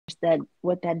that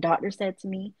what that doctor said to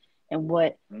me and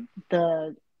what Mhm.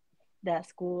 the that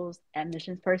school's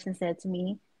admissions person said to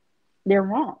me, they're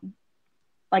wrong.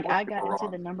 Like What I could got go into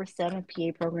wrong? the number 7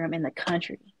 PA program in the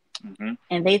country, Hmm.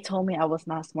 and they told me I was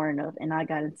not smart enough, and I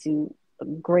got into a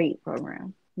great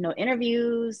program. No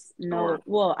interviews, Sure. no.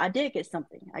 Well, I did get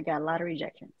something. I got a lot of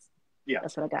rejections.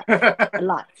 That's Yes. what I got. A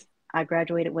lot. I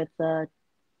graduated with a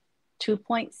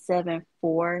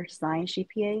 2.74 science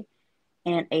GPA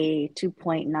and a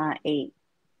 2.98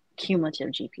 cumulative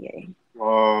GPA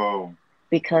Whoa.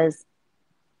 because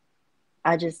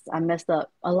I messed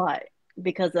up a lot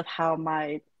because of how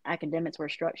my academics were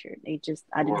structured. I didn't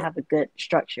Sure. have a good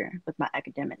structure with my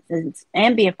academics.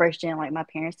 And being first gen, like my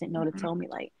parents didn't know to Hmm. tell me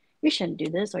like you shouldn't do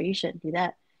this or you shouldn't do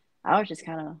that. I was just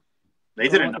kind of They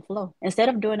going didn't with know. the flow. Instead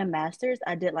of doing a master's,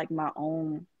 I did like my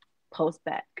own post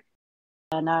back.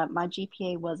 And my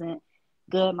GPA wasn't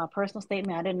good. My personal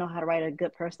statement, I didn't know how to write a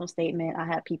good personal statement. I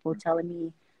had people telling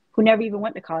me who never even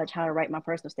went to college how to write my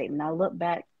personal statement. I look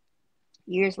back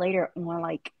years later on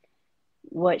like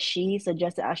what she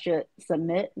suggested I should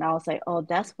submit, and I was like, oh,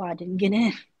 that's why I didn't get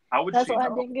in. How would That's she why I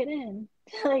know? didn't get in.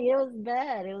 Like it was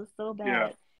bad. It was so Yeah.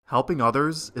 bad. Helping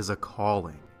others is a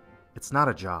calling, it's not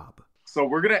a job. So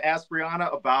we're gonna ask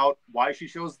Brianna about why she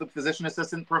chose the physician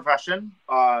assistant profession,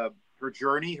 her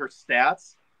journey, her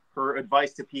stats, her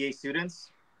advice to PA students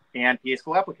and PA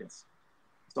school applicants.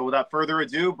 So without further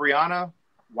ado, Brianna,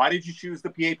 why did you choose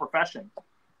the PA profession?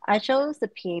 I chose the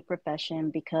PA profession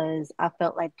because I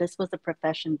felt like this was a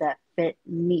profession that fit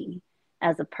me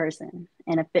as a person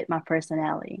and it fit my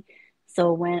personality.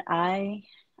 So when I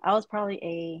was probably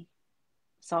a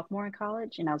sophomore in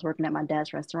college and I was working at my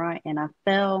dad's restaurant and I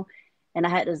fell and I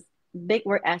had this big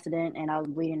work accident and I was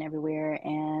bleeding everywhere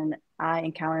and I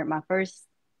encountered my first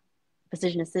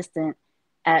physician assistant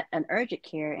at an urgent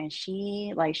care and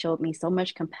she like showed me so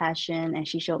much compassion and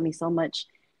she showed me so much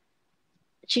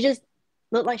she just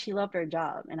looked like she loved her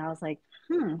job. And I was like,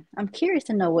 I'm curious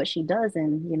to know what she does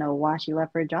and, why she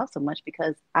left her job so much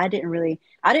because I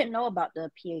didn't know about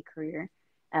the PA career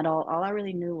at all. All I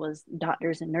really knew was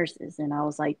doctors and nurses. And I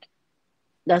was like,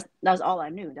 that's all I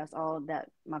knew. That's all that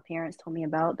my parents told me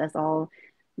about. That's all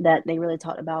that they really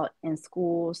talked about in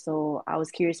school. So I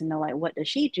was curious to know, like, what does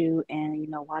she do? And,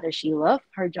 why does she love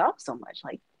her job so much?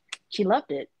 Like, she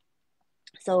loved it.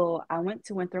 So I went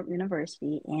to Winthrop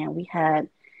University and we had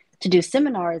to do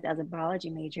seminars as a biology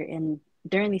major. And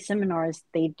during these seminars,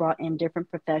 they brought in different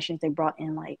professions. They brought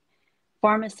in like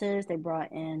pharmacists, they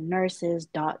brought in nurses,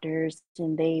 doctors,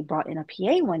 and they brought in a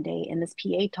PA one day. And this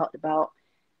PA talked about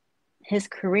his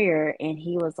career and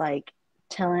he was like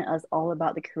telling us all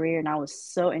about the career. And I was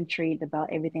so intrigued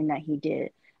about everything that he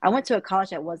did. I went to a college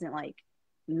that wasn't like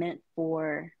meant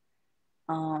for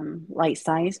like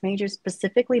science majors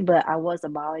specifically, but I was a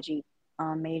biology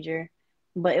major,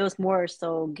 but it was more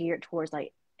so geared towards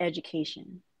like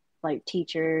education, like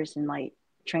teachers and like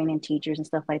training teachers and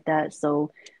stuff like that.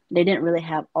 So they didn't really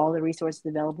have all the resources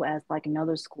available as like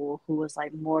another school who was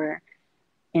like more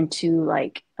into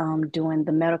like doing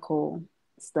the medical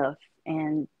stuff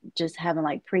and just having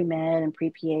like pre-med and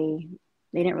pre-PA.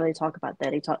 They didn't really talk about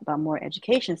that. They talked about more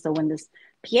education. So when this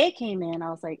PA came in, I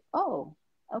was like, oh,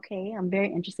 okay, I'm very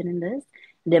interested in this.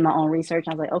 Did my own research.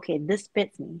 I was like, okay, this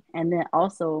fits me. And then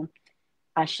also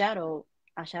I shadowed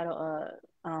I shadowed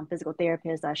physical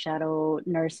therapists, I shadowed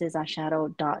nurses, I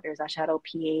shadowed doctors, I shadowed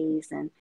PAs, and